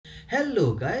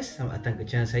Hello guys, selamat datang ke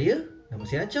channel saya. Nama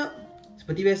saya Acap.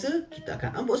 Seperti biasa, kita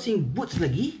akan unboxing boots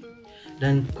lagi.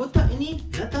 Dan kotak ini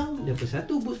datang daripada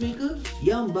satu boots maker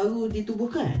yang baru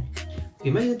ditubuhkan. Okay,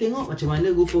 mari kita tengok macam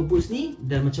mana rupa boots ni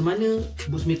dan macam mana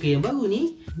boots maker yang baru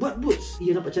ni buat boots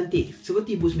yang nampak cantik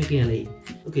seperti boots maker yang lain.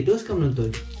 Okay, teruskan menonton.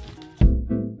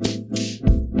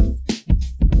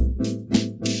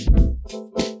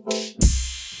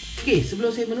 Okay,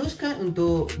 sebelum saya meneruskan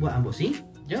untuk buat unboxing,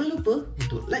 jangan lupa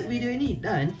untuk like video ini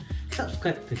dan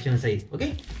subscribe ke channel saya.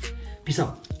 Okay?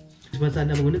 Pisau. Semasa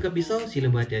anda menggunakan pisau, sila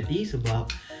berhati-hati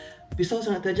sebab pisau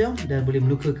sangat tajam dan boleh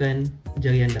melukakan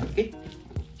jari anda. Okay?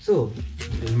 So,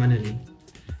 dari mana ni?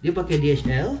 Dia pakai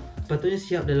DHL. Sepatutnya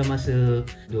siap dalam masa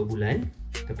 2 bulan.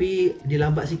 Tapi dia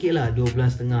lambat sikit lah, 2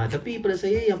 bulan setengah. Tapi pada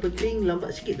saya yang penting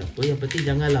lambat sikit tak apa. Yang penting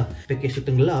janganlah package tu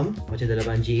tenggelam macam dalam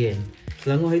banjir kan.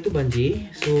 Selangor hari tu banjir.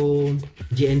 So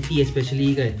JNT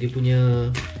especially kan, dia punya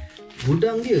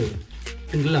gudang dia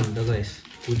tenggelam tau guys.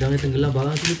 Gudang dia tenggelam,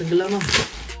 barang semua tenggelam lah.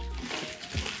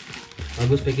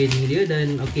 Bagus packaging dia.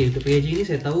 Dan ok, untuk packaging ni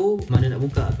saya tahu mana nak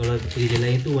buka. Kalau cerita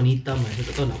lain tu warna hitam lah, saya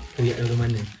tak tahu nak koyak dari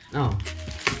mana. Now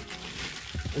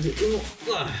asyik tengok.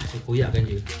 Wah, saya koyakkan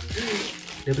je.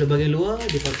 Daripada bahagian luar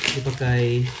dia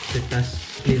pakai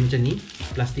kertas plain macam ni,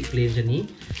 plastik plain macam ni.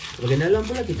 Bahagian dalam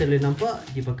pula kita boleh nampak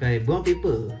dia pakai brown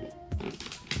paper.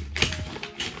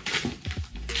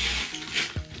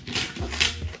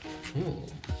 Oh,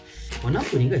 warna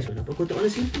apa ni guys? Warna apa? Kotak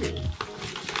warna simple.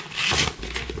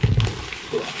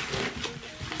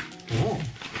 Oh,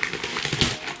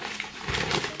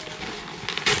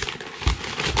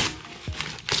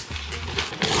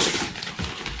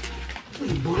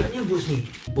 beratnya boots ni.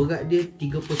 Berat dia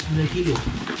 39 kilo.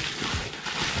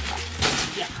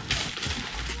 Ya.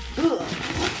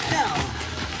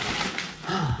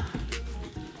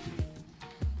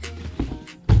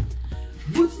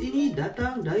 Boots ini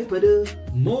datang daripada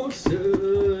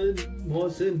Morson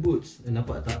Boots.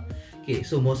 Nampak tak? Okay,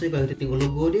 so Morson kalau kita tengok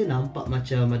logo dia nampak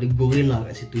macam ada gorilla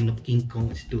kat situ, King Kong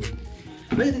kat situ.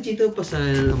 Mari kita cerita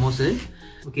pasal Morson.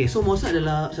 Okay, so Morson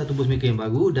adalah satu boots maker yang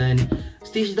baru dan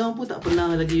Stitch Down pun tak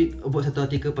pernah lagi buat satu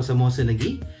artikel pasal Morson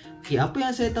lagi. Okay, apa yang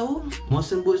saya tahu,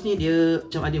 Morson Boots ni dia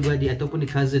macam adik-beradik ataupun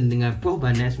dia cousin dengan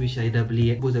Berminat, which saya dah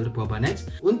beli boots daripada Berminat.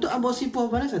 Untuk unboxing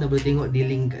Berminat, anda boleh tengok di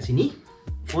link kat sini.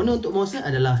 Owner untuk Morson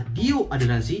adalah Dio ada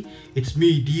Nancy. It's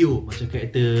me Dio. Macam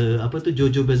karakter apa tu,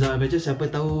 Jojo Bizarre Adventure. Siapa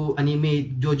tahu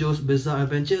anime Jojo Bizarre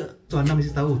Adventure, so anda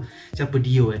mesti tahu siapa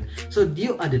Dio kan. So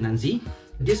Dio ada Nancy.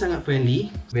 Dia sangat friendly,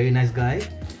 very nice guy.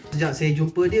 Sejak saya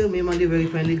jumpa dia, memang dia very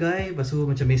friendly guy. Lepas tu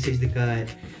macam message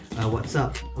dekat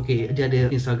WhatsApp. Okay, dia ada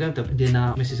Instagram tapi dia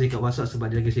nak message saya kat WhatsApp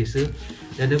sebab dia lagi selesa.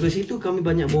 Dan dari situ kami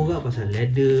banyak borak pasal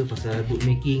leather, pasal boot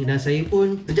making. Dan saya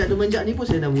pun, sejak semenjak ni pun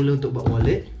saya dah mula untuk buat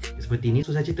wallet seperti ni.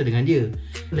 So saya cerita dengan dia,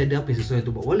 leather apa yang sesuai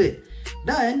untuk buat wallet.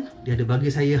 Dan dia ada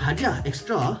bagi saya hadiah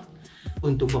extra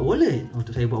untuk buat wallet.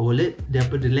 Untuk saya buat wallet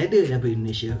daripada leather daripada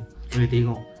Indonesia. Boleh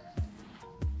tengok.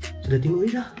 Sudah tengok ni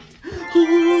dah.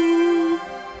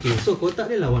 Okay, so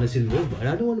kotak dia lah warna silver,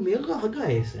 ada warna merah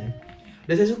guys.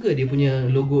 Dan saya suka dia punya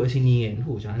logo kat sini kan.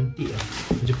 Oh, cantik lah.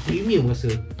 Macam premium rasa.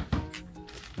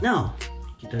 Now,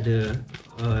 kita ada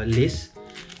lace.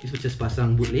 Dia macam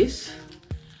sepasang boot lace.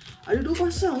 Ada 2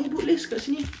 pasang boot lace kat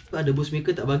sini. Ada boots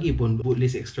maker tak bagi pun boot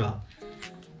lace extra.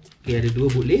 Okay, ada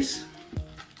 2 boot lace.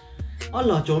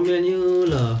 Alah, comelnya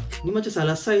lah. Ni macam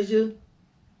salah size je.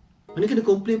 Mana kena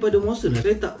komplain pada Morson lah.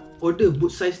 Saya tak order boot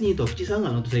size ni tau. Kecil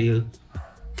sangat lah untuk saya.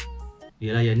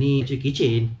 Yalah, yang ni macam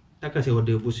keychain. Takkan saya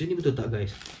order boots ni, betul tak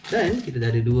guys? Dan kita dah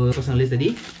ada 2 pasang lace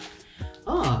tadi.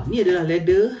 Ni adalah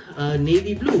leather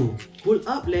navy blue pull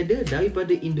up leather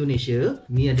daripada Indonesia.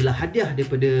 Ni adalah hadiah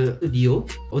daripada Dio.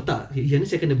 Oh tak, yang ni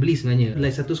saya kena beli sebenarnya.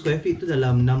 Like 1 square feet tu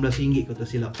dalam RM16 kalau tak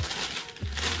silap.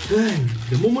 Dan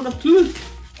the moment of truth.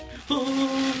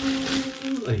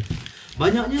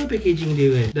 Banyaknya packaging dia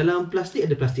kan. Dalam plastik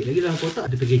ada plastik lagi, dalam kotak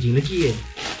ada packaging lagi kan.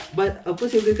 But apa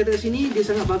saya boleh kata kat sini, dia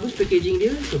sangat bagus packaging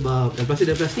dia. Sebab dalam plastik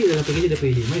ada plastik, dalam packaging ada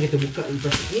packaging. Mari kita buka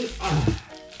plastik ni.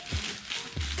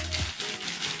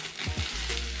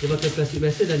 Dia pakai plastik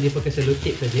biasa dan dia pakai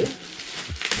selotip saja.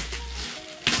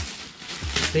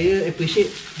 Saya appreciate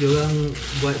diorang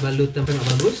buat balutan sangat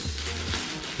bagus.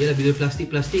 Dia lah bila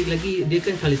plastik-plastik lagi, dia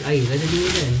kan kalis air dah jadi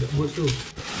kan boots tu.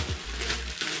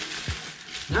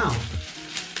 Now,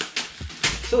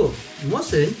 so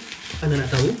Morson, anda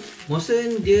nak tahu,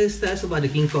 Morson dia style sebab ada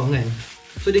King Kong kan.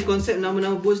 So dia konsep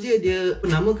nama-nama boots dia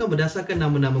namakan berdasarkan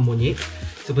nama-nama monyet.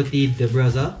 Seperti The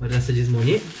Braza, berdasar jenis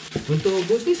monyet. Untuk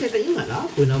boots ni saya tak ingat lah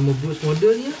apa nama boots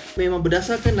modelnya. Memang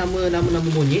berdasarkan nama-nama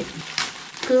monyet.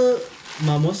 Ke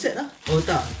marmoset lah. Oh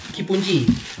tak, Kipunji.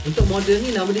 Untuk model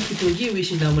ni nama dia Kipunji,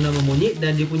 which is nama-nama monyet.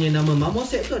 Dan dia punya nama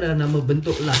marmoset tu adalah nama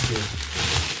bentuk las dia.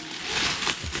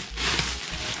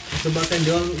 Sebabkan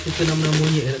dia orang suka nama-nama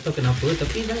monyet, tak tahu kenapa.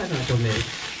 Tapi sangat-sangat comel.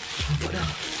 Nampak dah.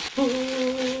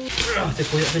 Saya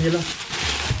koyakkan je lah.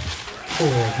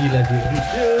 Oh gila dia.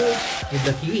 Dia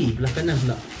belah kiri, belah kanan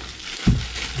pula.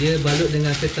 Dia balut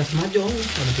dengan kertas mahjong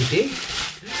warna putih.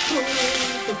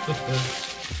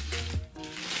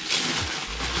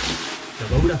 Dah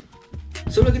bau dah.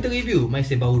 Sebelum kita review, mari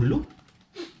saya bau dulu.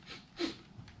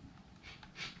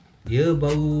 Dia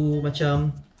bau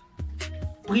macam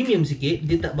premium sikit.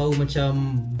 Dia tak bau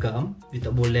macam gum, dia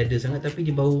tak bau leather sangat, tapi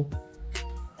dia bau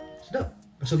sedap.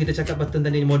 So kita cakap pasal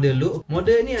tentang model dulu.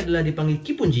 Model ni adalah dipanggil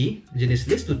Kipunji, jenis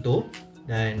lace tutup.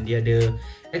 Dan dia ada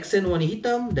aksen warna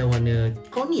hitam dan warna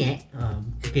cognac.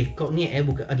 Okay, cognac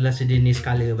bukan adalah sejenis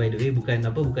colour by the way, bukan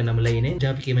nama lain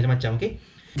Jangan fikir macam-macam, okay.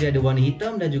 Dia ada warna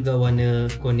hitam dan juga warna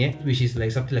cognac, which is like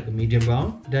something like a medium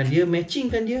brown. Dan dia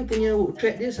matchingkan dia punya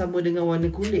thread dia sama dengan warna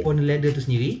kulit, warna leather tu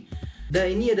sendiri.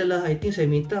 Dan ini adalah I think saya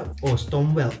minta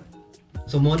Stormwell.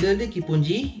 So model dia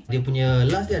Kipunji, dia punya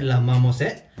last dia adalah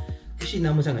marmoset, which is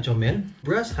nama sangat comel.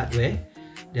 Brass hardware.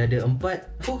 Dia ada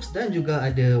 4 hooks dan juga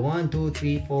ada 1, 2,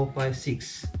 3, 4,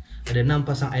 5, 6. Ada 6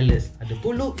 pasang eyelets. Ada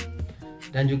pull loop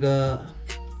dan juga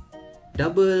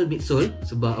double midsole.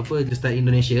 Sebab apa, dia style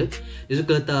Indonesia, dia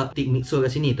suka letak thick midsole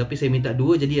kat sini. Tapi saya minta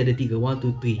 2 jadi ada 3, 1,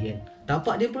 2, 3 kan.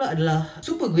 Tapak dia pula adalah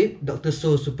super grip, Dr.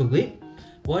 So super grip,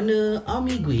 warna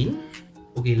army green.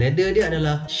 Okay, leather dia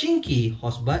adalah Shinki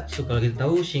horsebud. So kalau kita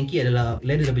tahu, Shinki adalah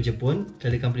leather dari Jepun,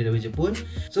 leather company dari Jepun.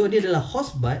 So dia adalah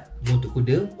horsebud untuk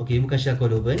kuda. Okay, bukan shell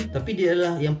cordovan, tapi dia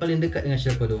adalah yang paling dekat dengan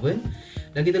shell cordovan.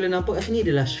 Dan kita boleh nampak kat sini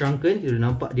dia adalah shrunken. Kita boleh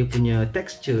nampak dia punya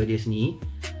texture dia sini.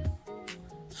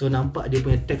 So nampak dia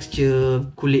punya texture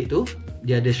kulit tu,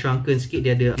 dia ada shrunken sikit,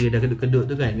 dia dah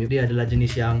kedut-kedut tu kan. Dia adalah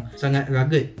jenis yang sangat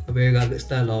rugged, a very rugged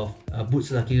style of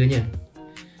boots lah kiranya.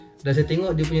 Dan saya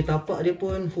tengok dia punya tapak dia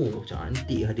pun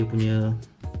cantik lah. Dia punya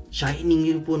shining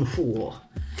dia pun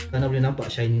Anda boleh nampak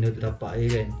shining dari tapak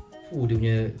dia kan. Dia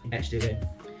punya edge dia kan.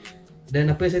 Dan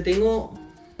apa yang saya tengok,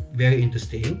 very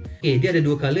interesting. Okay, dia ada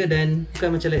 2 colour dan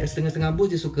bukan macam like setengah-setengah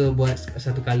boots dia suka buat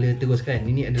satu colour terus kan.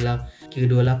 Ini adalah kira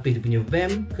 2 lapis dia punya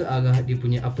vamp ke arah dia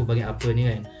punya apa bahagian apa ni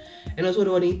kan. And also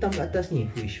ada warna hitam kat atas ni,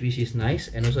 which is nice.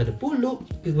 And also ada pull loop.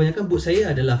 Kebanyakan boot saya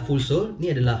adalah full sole.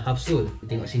 Ni adalah half sole.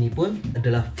 Tengok sini pun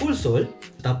adalah full sole,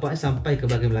 tapaknya sampai ke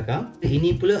bahagian belakang.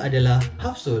 Ini pula adalah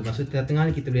half sole. Maksud tengah-tengah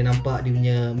ni kita boleh nampak dia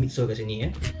punya midsole kat sini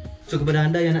So kepada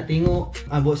anda yang nak tengok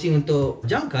unboxing untuk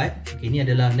jangkat, okay, ini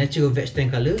adalah natural veg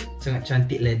tan colour. Sangat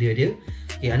cantik leather dia.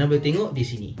 Okay, anda boleh tengok di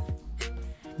sini.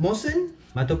 Morson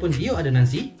ataupun Dio ada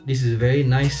Nancy. This is very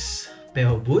nice pair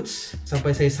of boots.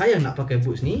 Sampai saya sayang nak pakai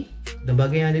boots ni. Dan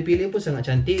bahagian yang dia pilih pun sangat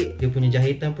cantik. Dia punya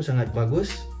jahitan pun sangat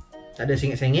bagus. Tak ada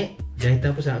sengit-sengit.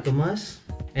 Jahitan pun sangat kemas.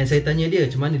 And saya tanya dia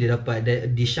macam mana dia dapat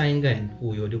di shine kan.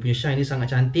 Dia punya shine ni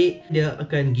sangat cantik. Dia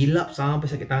akan gilap sampai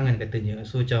sakit tangan katanya.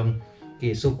 So macam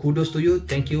okay, so kudos to you.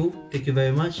 Thank you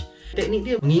very much. Teknik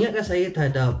dia mengingatkan saya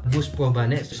terhadap boots Pro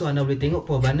Berminat. So anda boleh tengok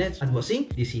Pro Berminat unboxing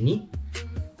di sini.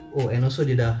 And also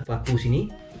dia dah paku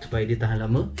sini supaya dia tahan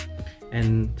lama.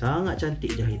 And sangat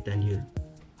cantik jahitan dia.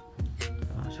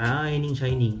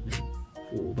 Shining.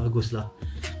 Baguslah.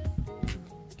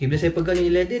 Okay, bila saya pegang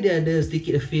ni leather, dia ada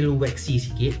sedikit feel waxy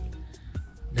sikit.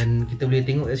 Dan kita boleh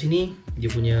tengok kat sini dia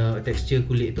punya texture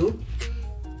kulit tu.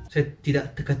 Saya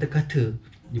tidak terkata-kata.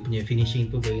 Dia punya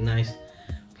finishing tu very nice.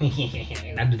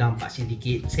 Ada nampak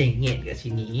sedikit sengit kat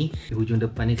sini. Di hujung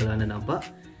depan ni kalau anda nampak.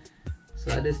 So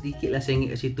ada sedikit lah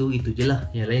sengit kat situ. Itu je lah.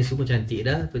 Yang lain semua cantik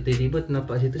dah. Tiba-tiba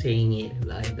nampak situ sengit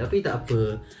pula. Tapi tak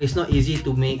apa. It's not easy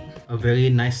to make a very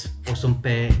nice, awesome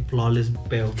pair, flawless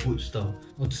pair of boots tau.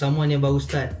 Untuk someone yang baru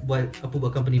start buat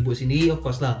company boots sendiri, of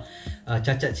course lah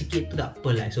cacat sikit tu tak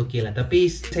apa lah, it's okay lah. Tapi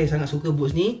saya sangat suka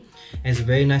boots ni. And it's a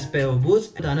very nice pair of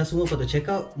boots. Anda semua patut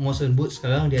check out Morson Boots.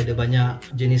 Sekarang dia ada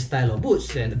banyak jenis style of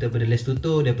boots kan. Daripada lace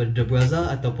tutup, daripada the braza,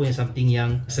 ataupun yang something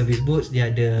yang service boots. Dia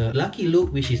ada lucky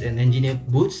look, which is an engineer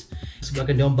boots.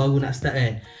 Sebabkan dia orang baru nak start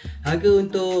kan. Harga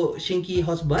untuk Shinki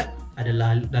horsebud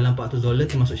adalah dalam $400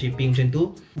 termasuk shipping macam tu.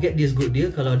 Get this good deal.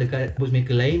 Kalau dekat boots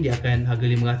maker lain dia akan harga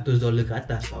 $500 ke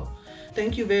atas tau.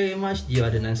 Thank you very much Dio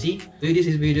ada Nancy. So this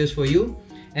is videos for you.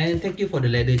 And thank you for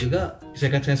the leather juga. Saya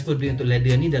akan transfer duit untuk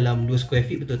leather ni dalam 2 square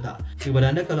feet, betul tak?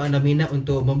 Kepada anda, kalau anda minat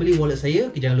untuk membeli wallet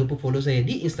saya, jangan lupa follow saya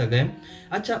di Instagram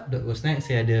Acap.Roseknight.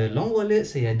 Saya ada long wallet,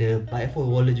 saya ada bifold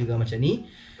wallet juga macam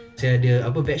ni. Saya ada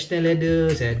apa veg tan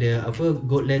leather, saya ada apa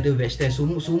gold leather veg tan,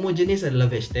 semua jenis adalah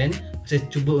veg tan. Saya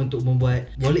cuba untuk membuat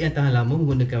wallet yang tahan lama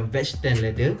menggunakan veg tan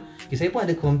leather. Saya pun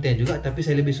ada chrome tan juga, tapi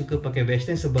saya lebih suka pakai veg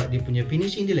tan sebab dia punya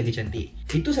finishing dia lagi cantik.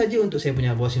 Itu saja untuk saya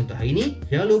punya unboxing untuk hari ini.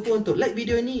 Jangan lupa untuk like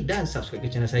video ini dan subscribe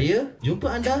ke channel saya. Jumpa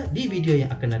anda di video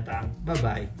yang akan datang. Bye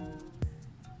bye.